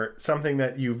where something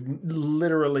that you've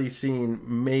literally seen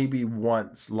maybe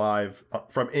once live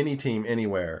from any team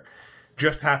anywhere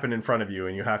just happened in front of you,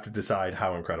 and you have to decide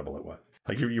how incredible it was.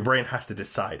 Like your brain has to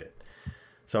decide it.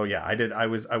 So yeah, I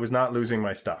was not losing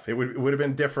my stuff. It would have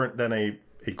been different than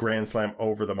a grand slam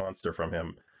over the monster from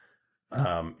him,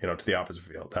 to the opposite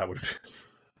field. That would have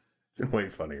been way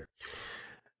funnier.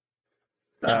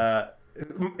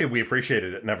 We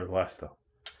appreciated it nevertheless, though.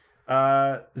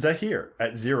 Zahir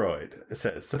at Zeroid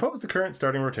says, suppose the current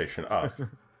starting rotation of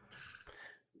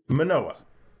Manoah,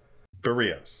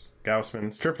 Barrios,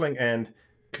 Gaussman, Stripling, and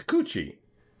Kikuchi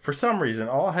for some reason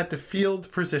all had to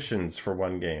field positions for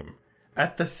one game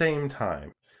at the same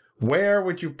time. Where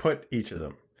would you put each of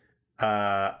them?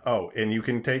 And you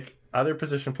can take other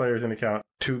position players into account.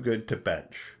 Too good to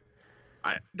bench.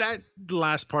 That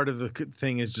last part of the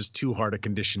thing is just too hard a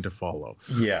condition to follow.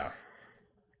 Yeah.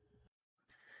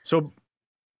 So,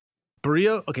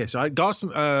 Barrio. Okay, so I got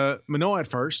Manoah at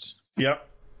first. Yep,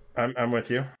 I'm with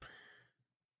you.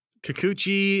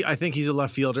 Kikuchi, I think he's a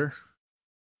left fielder.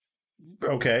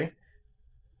 Okay.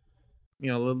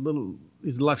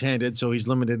 He's left-handed, so he's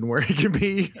limited in where he can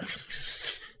be.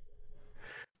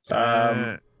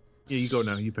 Yeah, you go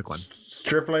now. You pick one.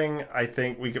 Stripling, I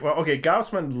think we could. Well, okay,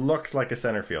 Gaussman looks like a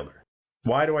center fielder.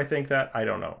 Why do I think that? I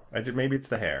don't know. Maybe it's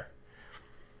the hair.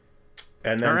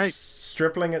 And then all right.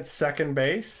 Stripling at second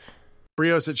base.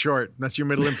 Brios at short. That's your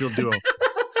middle infield duo.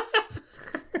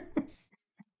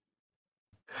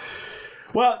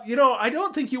 Well, I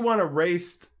don't think you want to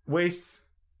waste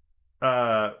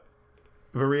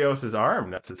Barrios' arm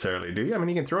necessarily, do you? I mean,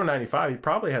 he can throw 95. He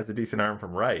probably has a decent arm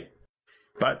from right.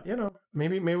 But,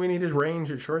 maybe we need his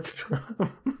range at shortstop. I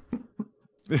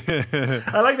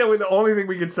like that the only thing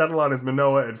we can settle on is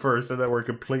Manoah at first, and that we're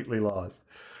completely lost.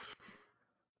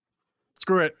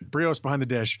 Screw it. Brios behind the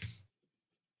dish.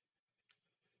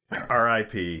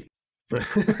 R.I.P.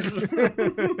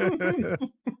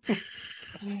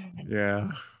 Yeah.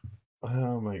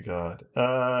 Oh my God.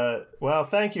 Well,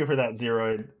 thank you for that,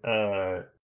 Zeroid.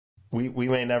 We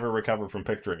may never recover from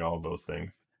picturing all of those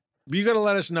things. You got to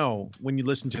let us know when you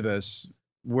listen to this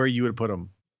where you would put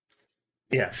them.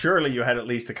 Yeah, surely you had at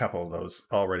least a couple of those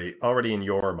already in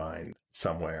your mind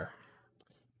somewhere.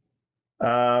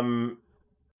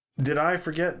 Did I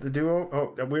forget the duo?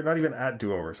 Oh, we're not even at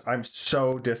do-overs. I'm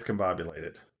so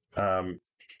discombobulated.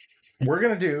 We're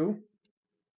going to do,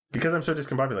 because I'm so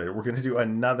discombobulated, we're going to do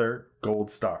another gold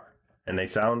star. And they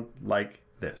sound like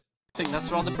this. I think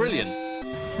that's rather brilliant.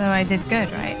 So I did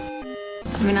good, right?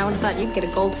 I mean, I would have thought you'd get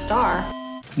a gold star.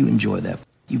 You enjoy that.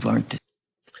 You've earned it.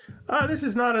 This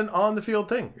is not an on-the-field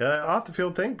thing,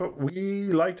 off-the-field thing, but we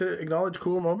like to acknowledge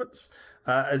cool moments.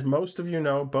 As most of you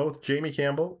know, both Jamie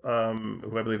Campbell,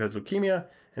 who I believe has leukemia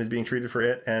and is being treated for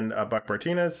it, and Buck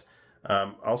Martinez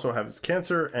also has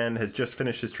cancer and has just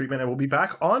finished his treatment and will be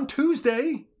back on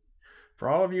Tuesday. For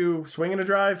all of you Swinging a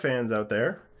Drive fans out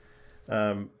there,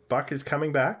 Buck is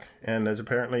coming back and has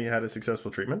apparently had a successful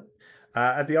treatment.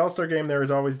 At the All-Star game, there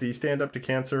is always the Stand Up to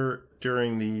Cancer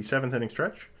during the 7th inning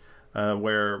stretch,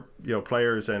 where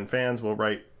players and fans will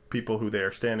write people who they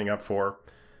are standing up for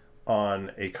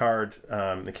on a card.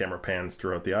 The camera pans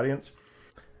throughout the audience.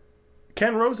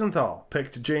 Ken Rosenthal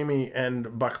picked Jamie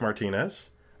and Buck Martinez,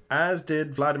 as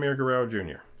did Vladimir Guerrero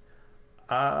Jr.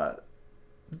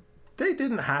 They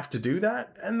didn't have to do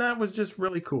that, and that was just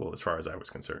really cool as far as I was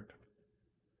concerned.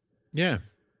 Yeah,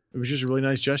 it was just a really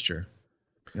nice gesture.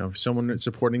 Someone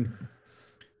supporting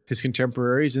his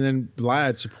contemporaries, and then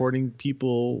Vlad supporting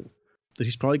people that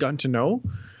he's probably gotten to know.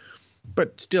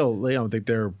 But still,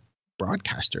 they're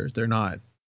broadcasters. They're not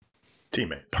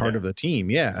teammates, part of the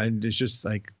team. Yeah, and it's just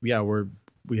like, we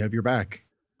have your back.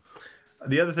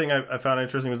 The other thing I found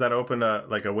interesting was that opened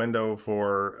a window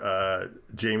for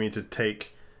Jamie to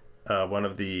take one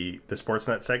of the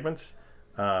Sportsnet segments,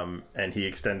 and he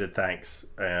extended thanks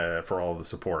for all the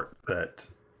support that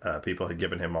people had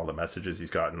given him, all the messages he's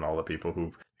gotten, all the people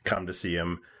who've come to see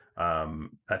him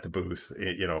at the booth,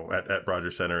 at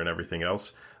Rogers Center and everything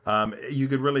else. You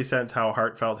could really sense how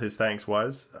heartfelt his thanks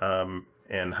was,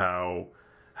 and how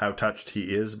touched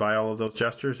he is by all of those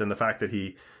gestures, and the fact that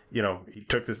he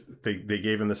took this. They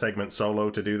gave him the segment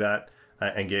solo to do that,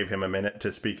 and gave him a minute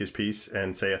to speak his piece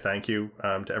and say a thank you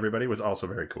to everybody was also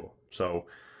very cool. So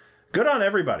good on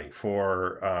everybody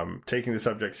for taking the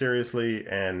subject seriously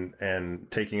and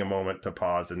taking a moment to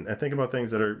pause and think about things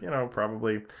that are,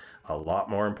 probably a lot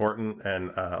more important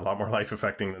and a lot more life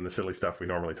affecting than the silly stuff we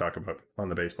normally talk about on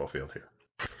the baseball field here.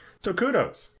 So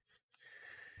kudos.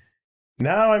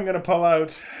 Now I'm going to pull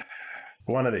out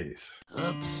one of these.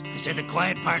 Oops, I said the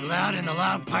quiet part loud and the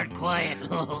loud part quiet.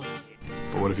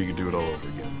 But what if you could do it all over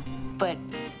again? But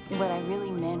what I really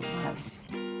meant was...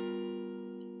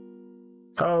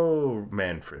 Oh,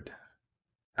 Manfred,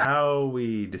 how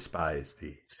we despise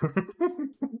these.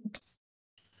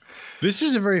 This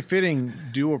is a very fitting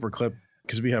do-over clip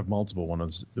because we have multiple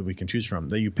ones that we can choose from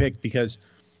that you picked, because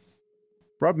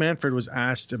Rob Manfred was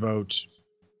asked about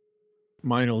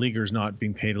minor leaguers not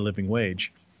being paid a living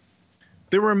wage.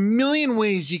 There were a million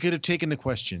ways he could have taken the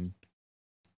question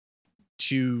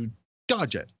to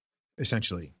dodge it,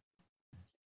 essentially.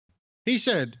 He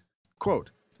said, quote,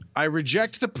 "I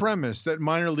reject the premise that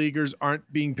minor leaguers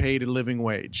aren't being paid a living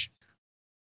wage."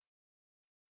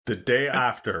 The day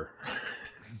after.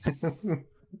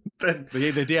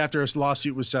 the day after a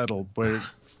lawsuit was settled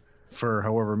for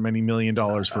however many $1 million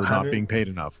for not being paid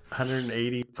enough.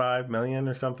 185 million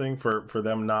or something for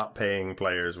them not paying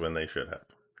players when they should have.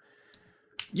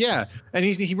 Yeah, and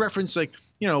he referenced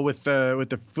with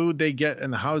the food they get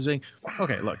and the housing.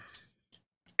 Okay, look,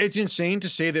 it's insane to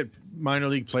say that minor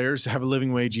league players have a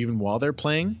living wage even while they're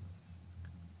playing,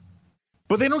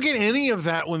 but they don't get any of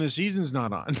that when the season's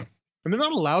not on, and they're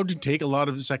not allowed to take a lot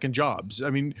of second jobs. I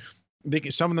mean,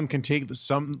 some of them can take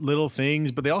some little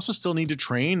things, but they also still need to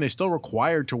train. They're still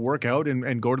required to work out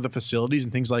and go to the facilities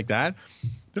and things like that.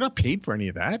 They're not paid for any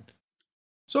of that,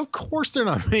 so of course they're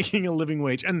not making a living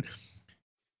wage. And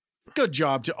good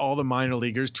job to all the minor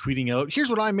leaguers tweeting out, "Here's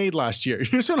what I made last year.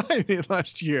 Here's what I made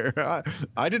last year.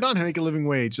 I did not make a living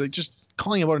wage." Like, just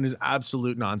calling about it is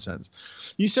absolute nonsense.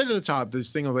 You said at the top this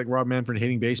thing of Rob Manfred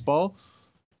hating baseball.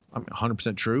 I'm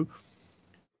 100% true.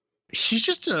 He's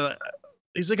just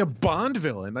he's like a Bond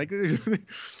villain. Like,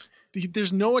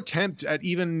 there's no attempt at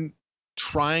even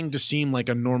trying to seem like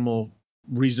a normal,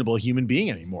 reasonable human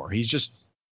being anymore. He's just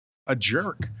a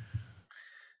jerk.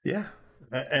 Yeah,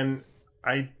 and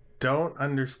I don't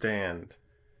understand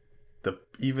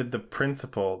even the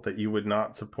principle that you would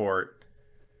not support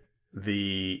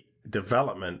the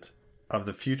development of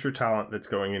the future talent that's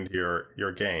going into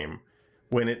your game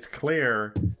when it's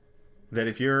clear that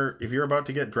if you're about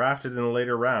to get drafted in the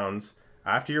later rounds,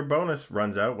 after your bonus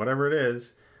runs out, whatever it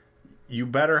is, you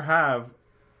better have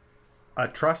a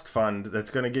trust fund that's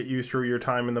going to get you through your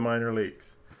time in the minor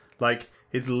leagues. Like,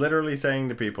 it's literally saying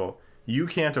to people, you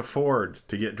can't afford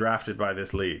to get drafted by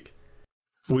this league.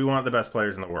 We want the best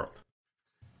players in the world.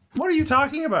 What are you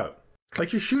talking about?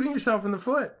 Like, you're shooting yourself in the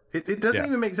foot. It doesn't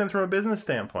even make sense from a business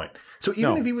standpoint. So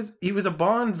even if he was a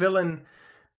Bond villain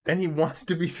and he wanted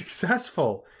to be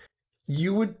successful,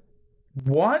 you would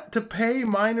want to pay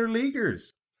minor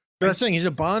leaguers. But that's the thing. He's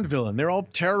a Bond villain. They're all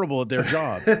terrible at their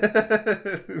job.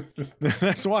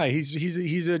 That's why he's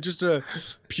just a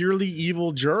purely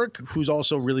evil jerk who's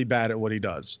also really bad at what he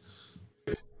does.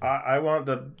 I want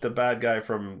the bad guy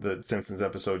from the Simpsons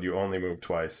episode "You Only Move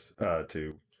Twice"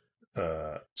 to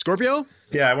Scorpio.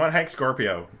 Yeah, I want Hank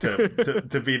Scorpio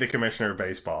to be the commissioner of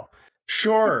baseball.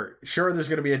 Sure, there's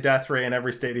going to be a death ray in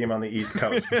every stadium on the East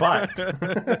Coast,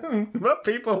 but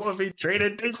people will be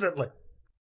treated decently.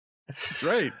 That's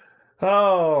right.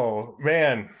 Oh,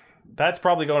 man. That's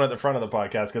probably going at the front of the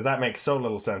podcast because that makes so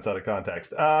little sense out of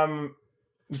context.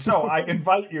 So I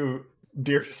invite you,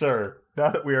 dear sir, now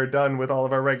that we are done with all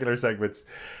of our regular segments,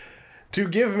 to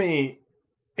give me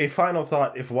a final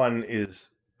thought if one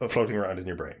is floating around in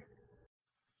your brain.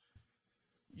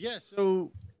 Yeah,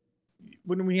 so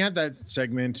when we had that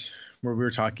segment where we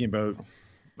were talking about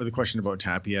the question about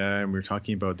Tapia and we were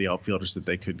talking about the outfielders that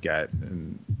they could get,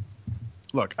 and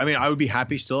look, I mean, I would be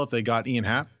happy still if they got Ian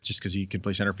Happ just because he can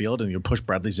play center field and you push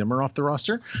Bradley Zimmer off the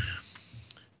roster.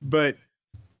 But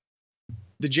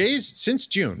the Jays, since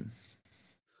June,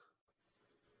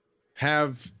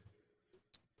 have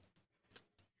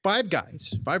 5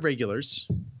 regulars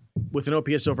with an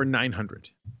OPS over 900.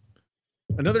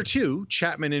 Another 2,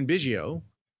 Chapman and Biggio,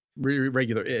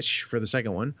 regular-ish for the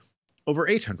second one, over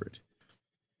 800.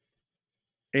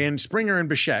 And Springer and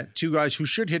Bichette, 2 guys who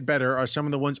should hit better, are some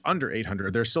of the ones under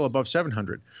 800. They're still above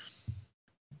 700.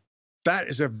 That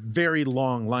is a very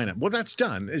long lineup. What that's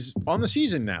done is on the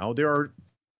season now, there are,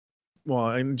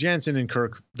 and Jansen and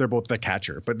Kirk, they're both the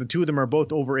catcher, but the 2 of them are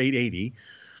both over 880,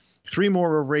 3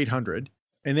 more over 800,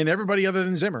 and then everybody other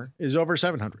than Zimmer is over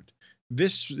 700.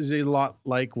 This is a lot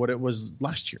like what it was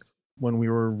last year when we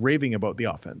were raving about the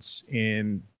offense,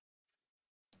 and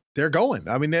they're going.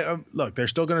 I mean, they're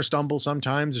still going to stumble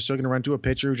sometimes. They're still going to run to a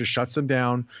pitcher who just shuts them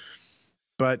down.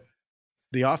 But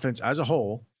the offense as a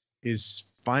whole is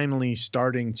finally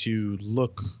starting to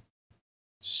look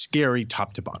scary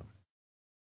top to bottom.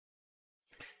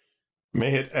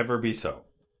 May it ever be so.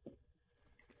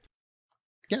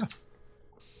 Yeah.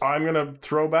 I'm going to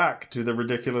throw back to the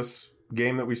ridiculous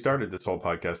game that we started this whole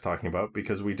podcast talking about,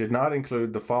 because we did not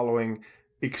include the following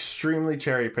extremely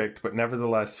cherry-picked but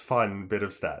nevertheless fun bit of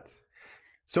stats.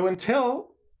 So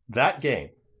until that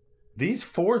game, these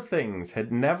 4 things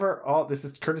had never all, this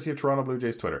is courtesy of Toronto Blue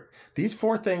Jays Twitter, these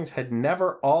 4 things had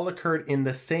never all occurred in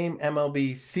the same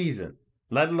MLB season,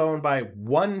 let alone by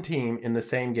one team in the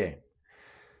same game.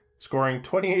 Scoring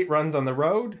 28 runs on the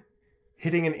road,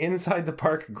 hitting an inside the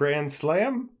park grand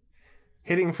slam,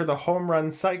 hitting for the home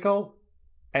run cycle,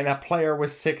 and a player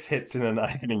with 6 hits in a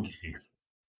 9-inning game.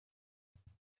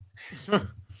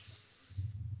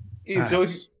 So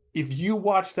if you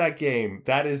watch that game,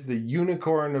 that is the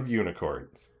unicorn of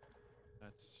unicorns.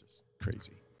 That's just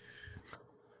crazy.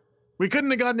 We couldn't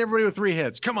have gotten everybody with 3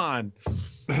 hits. Come on.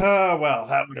 Well,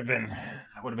 that would have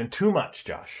been too much,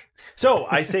 Josh. So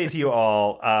I say to you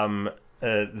all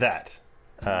that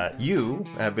you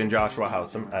have been Joshua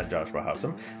Howsam at Joshua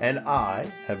Howsam, and I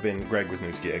have been Greg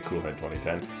Wisniewski at Coolhead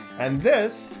 2010, and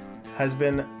this has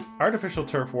been Artificial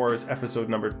Turf Wars episode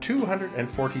number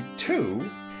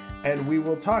 242, and we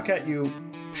will talk at you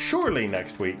surely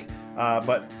next week,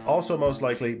 but also most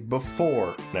likely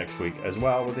before next week as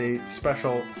well, with a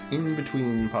special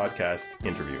in-between podcast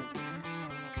interview.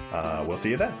 We'll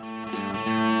see you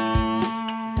then.